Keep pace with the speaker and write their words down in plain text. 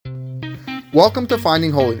Welcome to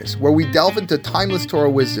Finding Holiness, where we delve into timeless Torah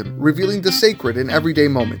wisdom, revealing the sacred in everyday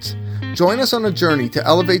moments. Join us on a journey to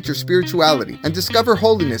elevate your spirituality and discover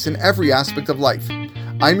holiness in every aspect of life.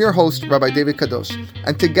 I'm your host, Rabbi David Kadosh,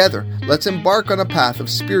 and together, let's embark on a path of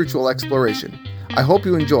spiritual exploration. I hope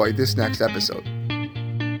you enjoy this next episode.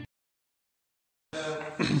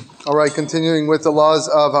 All right, continuing with the laws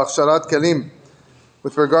of Hachsharat Kelim,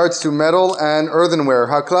 with regards to metal and earthenware.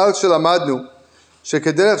 HaKlal shelamadnu,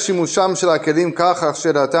 shekederech shimusham shel hakelim kach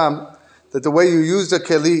hachsheratam, that the way you use the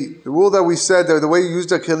keli, the rule that we said, that the way you use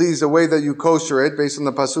the keli is the way that you kosher it, based on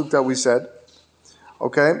the pasuk that we said.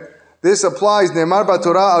 Okay? This applies, Ne'emar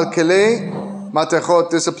b'Torah al kelei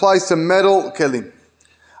matechot, this applies to metal kelim.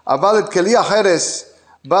 Aval et keli acheres,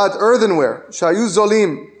 but earthenware, shayu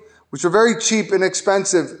zolim, which were very cheap,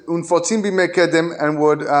 inexpensive, unfotzim b'mekedem, and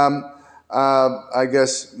would,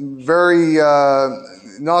 very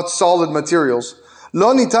not solid materials.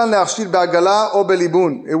 Lo nitan le'achshir be'agala o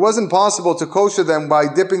belibun. It wasn't possible to kosher them by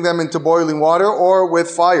dipping them into boiling water or with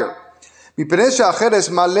fire. Mipnei she'acheres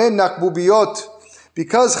maleh nakbubiyot,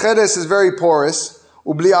 because cheres is very porous,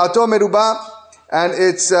 ubli'ato meruba, and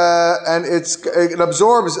it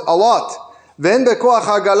absorbs a lot. Ve'en bekoach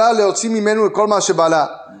ha'agala le'otzi mimenu kol ma shebala.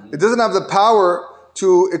 It doesn't have the power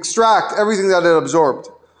to extract everything that it absorbed.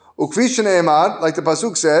 Ukvi shene'emar, like the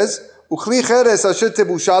pasuk says, ukli cheres asher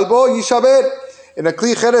tebushal bo yishaber. In a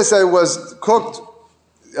kli cheres that was cooked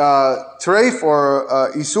treif or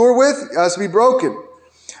isur with, it has to be broken.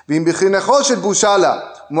 But if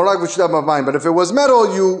it was metal,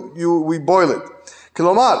 we boil it.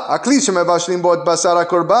 Kilomar, akli shemevashlim bo et basar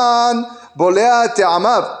hakorban bolea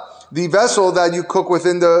te'amav. The vessel that you cook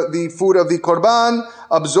within the food of the korban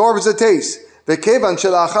absorbs the taste. Vekevan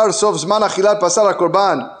shelachar sof zman achilat basar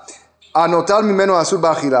hakorban anotar mimenu asur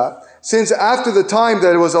ba'achila. Since after the time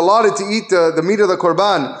that it was allotted to eat the meat of the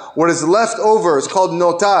korban, what is left over is called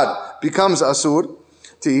notar, becomes asur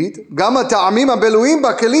to eat. Gama ta'amim abeluim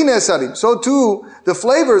ba'keli nesarim. So too, the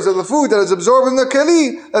flavors of the food that is absorbed in the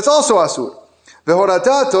keli, that's also asur.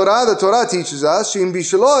 Vehorata Torah, the Torah teaches us, she'im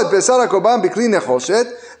bishlo et besar hakorban bikli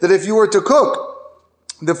nechoshet, that if you were to cook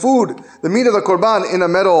the food, the meat of the korban in a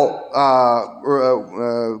metal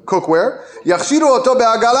cookware, yachshiru oto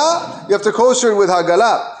be'agala, you have to kosher it with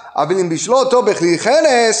hagala. But if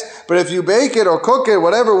you bake it or cook it,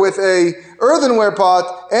 whatever, with a earthenware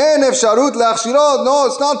pot, no, it's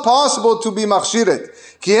not possible to be machshiret.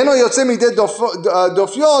 You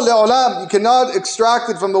cannot extract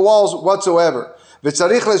it from the walls whatsoever.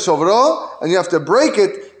 And you have to break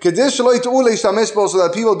it so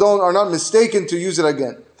that people are not mistaken to use it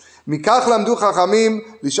again. From here the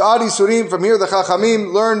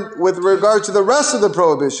Chachamim learned with regard to the rest of the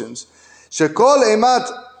prohibitions.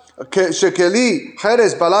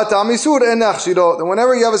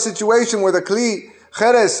 Whenever you have a situation where the kli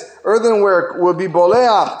cheres, earthenware, will be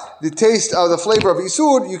bolea, the taste of the flavor of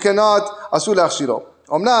isur, you cannot asur leachshiro.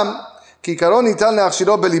 Omnam kikaron nitan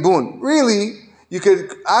leachshiro belibun. Really, you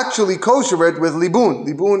could actually kosher it with libun.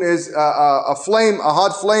 Libun is a flame, a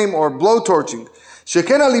hot flame, or blowtorching.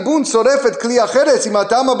 Shekena libun sorefet kli acheres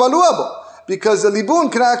imatam baluabo, because the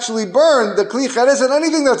libun can actually burn the kli cheres and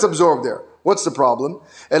anything that's absorbed there. What's the problem?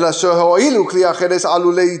 Since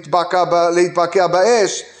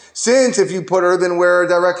if you put earthenware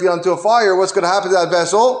directly onto a fire, what's going to happen to that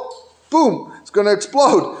vessel? Boom! It's going to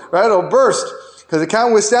explode, right? It'll burst because it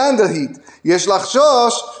can't withstand the heat.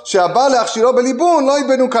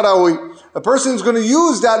 A person is going to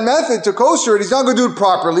use that method to kosher it. He's not going to do it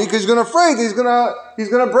properly because he's going to afraid he's going to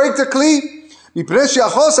break the kli. He's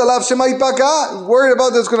worried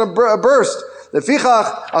about that it's going to burst. The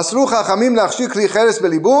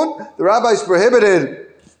rabbis prohibited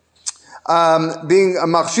being a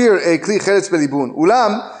machshir a kli cheres belibun.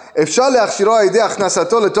 Ulam efshar leachshiro al yedei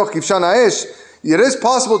achnasato letoch kivshan ha'esh. It is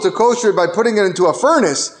possible to kosher it by putting it into a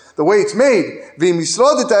furnace, the way it's made.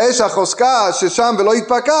 V'misrod et ha'esh hachoska shesham velo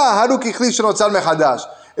yitpaka haru kikli shenotzar mechadash.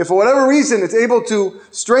 If for whatever reason it's able to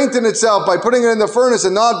strengthen itself by putting it in the furnace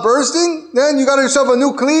and not bursting, then you got yourself a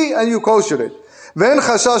new kli and you kosher it. You're not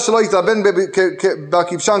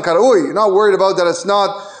worried about that it's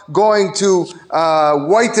not going to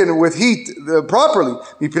whiten with heat properly.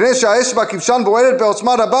 That's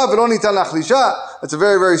a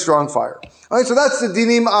very, very strong fire. All right, so that's the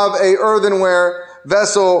dinim of a earthenware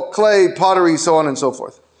vessel, clay, pottery, so on and so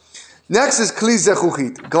forth. Next is kli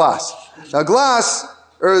zechuchit, glass. Now glass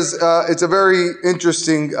is it's a very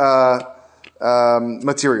interesting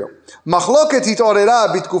material. Machloket hit'orera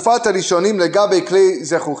b'tkufat harishonim legabe klei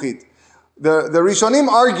zechuchit. The Rishonim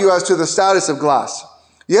argue as to the status of glass.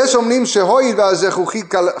 Yesh omnim shehoid v'azechuchit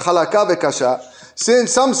chalaka v'kasha.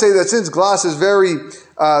 Since some say that since glass is very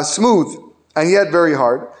smooth and yet very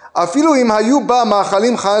hard, afilu im hayu ba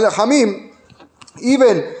ma'achalim chamim,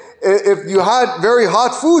 even if you had very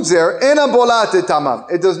hot foods there, ena bolat tamam,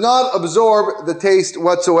 it does not absorb the taste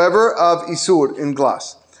whatsoever of isur in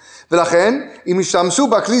glass. ולכן, אם ישתמשו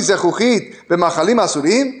בכלי זכוכית במאכלים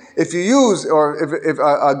אסורים, if you use, or if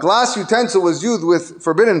a glass utensil was used with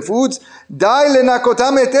forbidden foods, די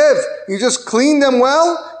לנקותם היטב. You just clean them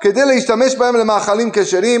well, כדי להשתמש בהם למאכלים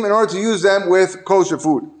כשרים, in order to use them with kosher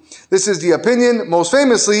food. This is the opinion, most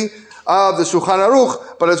famously, of the Shulchan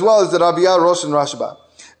Aruch, but as well as the Rabbiya, Rosh, and Rashba.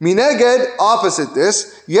 Mineged, opposite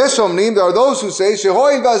this, yesh omrim, there are those who say,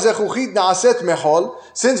 shehoil ba'zechuchit na'aset mechol,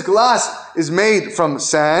 since glass is made from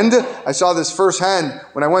sand. I saw this firsthand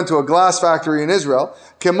when I went to a glass factory in Israel.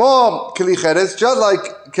 Kemo keli cheres, just like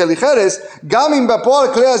keli cheres, gam im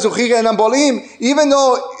b'pol klei hazuchit enam bolim, even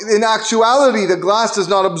though in actuality the glass does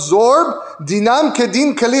not absorb, dinam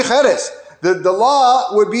kedin keli cheres. The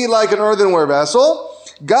law would be like an earthenware vessel,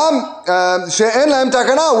 gam she'en lahem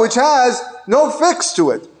takana, which has no fix to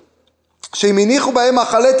it. If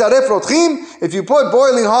you put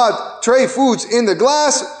boiling hot tray foods in the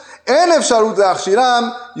glass,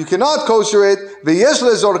 you cannot kosher it. You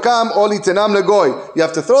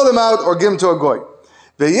have to throw them out or give them to a goy.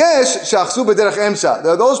 There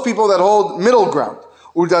are those people that hold middle ground.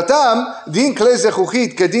 They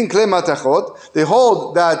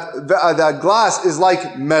hold that glass is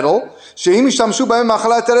like metal.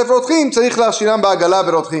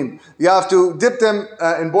 You have to dip them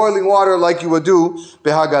in boiling water like you would do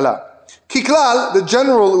behagala. Kiklal, the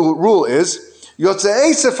general rule is,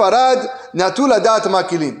 Yotzei Sefarad natu ladat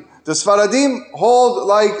makilim. The Sfaradim hold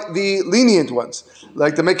like the lenient ones,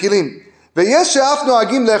 like the mekilim. Ve'yesh she'af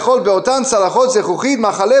noagim lechol beotan salachot zechuchit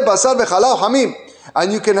machale basar v'chala u'hamim.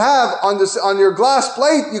 And you can have on your glass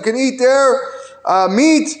plate, you can eat there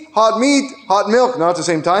meat, hot milk, not at the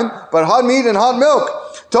same time, but hot meat and hot milk.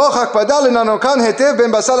 As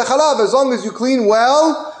long as you clean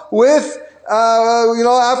well with,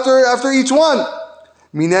 after each one.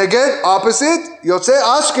 Mineged, opposite, Yotze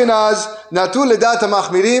Ashkenaz, Natu ledat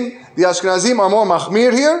machmirim. The Ashkenazim are more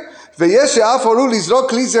machmir here. Ve'yesh she'aforu lizrok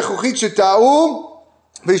kli zechuchit sheta'u,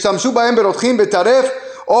 v'yishtamshu ba'em berotchim betaref,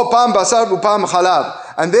 o pam basar upam chalav.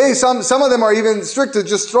 And some of them are even strict to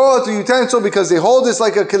just throw out the utensil because they hold this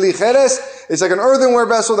like a keli cheres. It's like an earthenware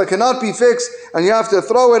vessel that cannot be fixed, and you have to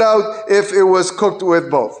throw it out if it was cooked with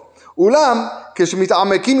both. Ulam,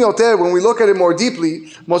 when we look at it more deeply,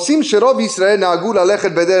 it seems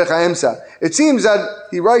that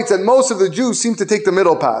he writes that most of the Jews seem to take the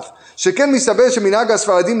middle path. Because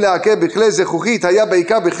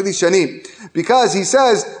he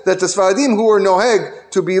says that the Sfaradim who were noheg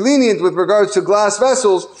to be lenient with regards to glass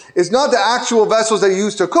vessels is not the actual vessels that you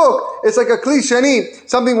use to cook. It's like a kli sheni,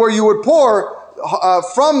 something where you would pour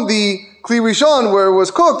from the kli rishon where it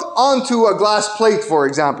was cooked onto a glass plate, for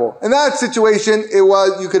example. In that situation,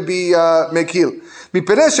 you could be mekil.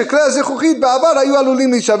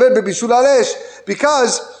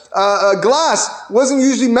 Because glass wasn't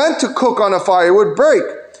usually meant to cook on a fire, it would break.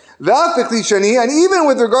 And even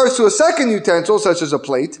with regards to a second utensil, such as a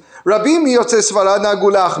plate, many of the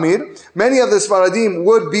Sfaradim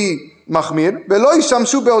would be machmir,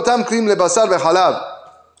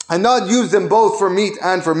 and not use them both for meat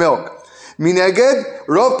and for milk. Mineged,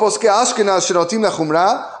 Rov Poskei Ashkenaz shenotim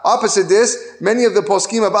lechumra. Opposite this, many of the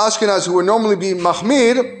poskim of Ashkenaz who would normally be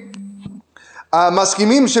machmir,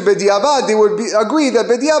 maskimim shebediavad, they would agree that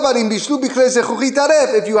bediavad im bishlu b'klei zechuchit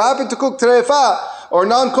taref. If you happen to cook trefa or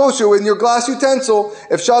non-kosher with your glass utensil,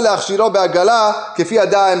 efshar leachshiro be'agala kefi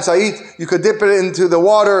ada emsait, you could dip it into the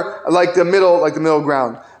water like the middle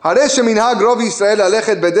ground. It seems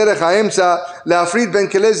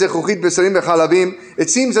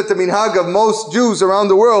that the minhag of most Jews around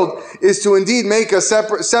the world is to indeed make a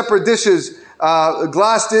separate dishes,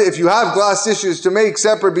 if you have glass dishes, to make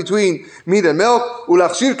separate between meat and milk. And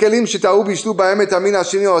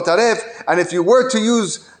if you were to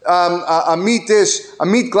use a meat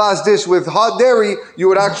glass dish with hot dairy, you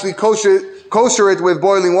would actually kosher it with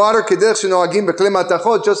boiling water, just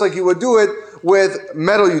like you would do it with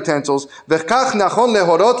metal utensils. He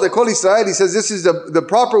says this is the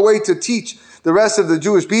proper way to teach the rest of the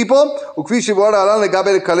Jewish people, like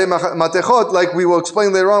we will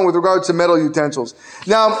explain later on with regards to metal utensils.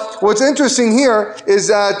 Now, what's interesting here is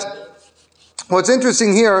that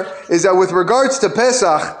with regards to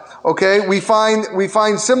Pesach, okay, we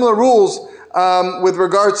find similar rules with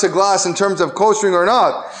regards to glass in terms of koshering or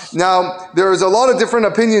not. Now, there is a lot of different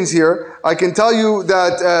opinions here. I can tell you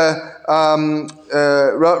that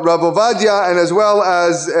Rav Ovadia and as well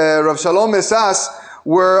as Rav Shalom Esas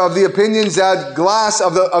were of the opinions that glass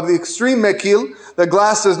of the extreme mekil, the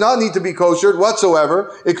glass does not need to be koshered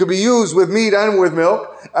whatsoever. It could be used with meat and with milk,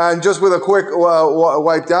 and just with a quick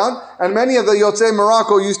wipe down. And many of the Yotzei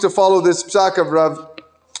Morocco used to follow this psak of Rav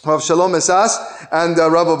Shalom Esas and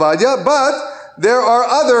Rav Ovadia, but there are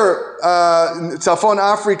other Tzafon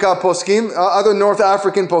Africa poskim, other North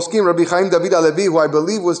African poskim. Rabbi Chaim David Alevi, who I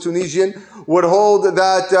believe was Tunisian, would hold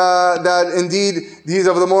that indeed these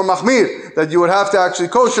are the more mahmir, that you would have to actually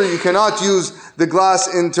kosher. You cannot use the glass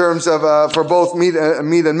in terms of for both meat and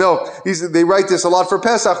milk. They write this a lot for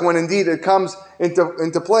Pesach when indeed it comes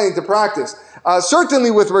into play, into practice. Certainly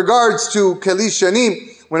with regards to keli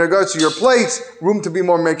shanim, when regards to your plates, room to be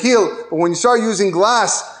more mekil. But when you start using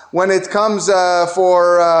glass, when it comes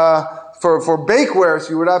for bakeware, so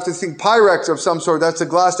you would have to think Pyrex of some sort. That's a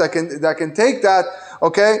glass that can take that.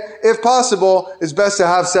 Okay, if possible, it's best to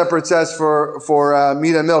have separate sets for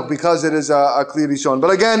meat and milk because it is a kli rishon. But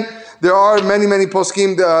again, there are many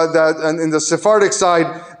poskim that in the Sephardic side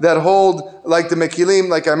that hold like the mekilim,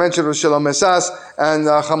 like I mentioned, Rosh Shalom Esas and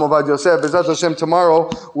Chacham Ovadia Yosef. B'ezrat Hashem, tomorrow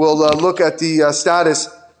we'll look at the status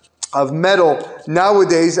of metal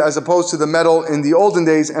nowadays as opposed to the metal in the olden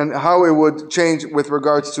days and how it would change with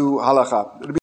regards to halakha.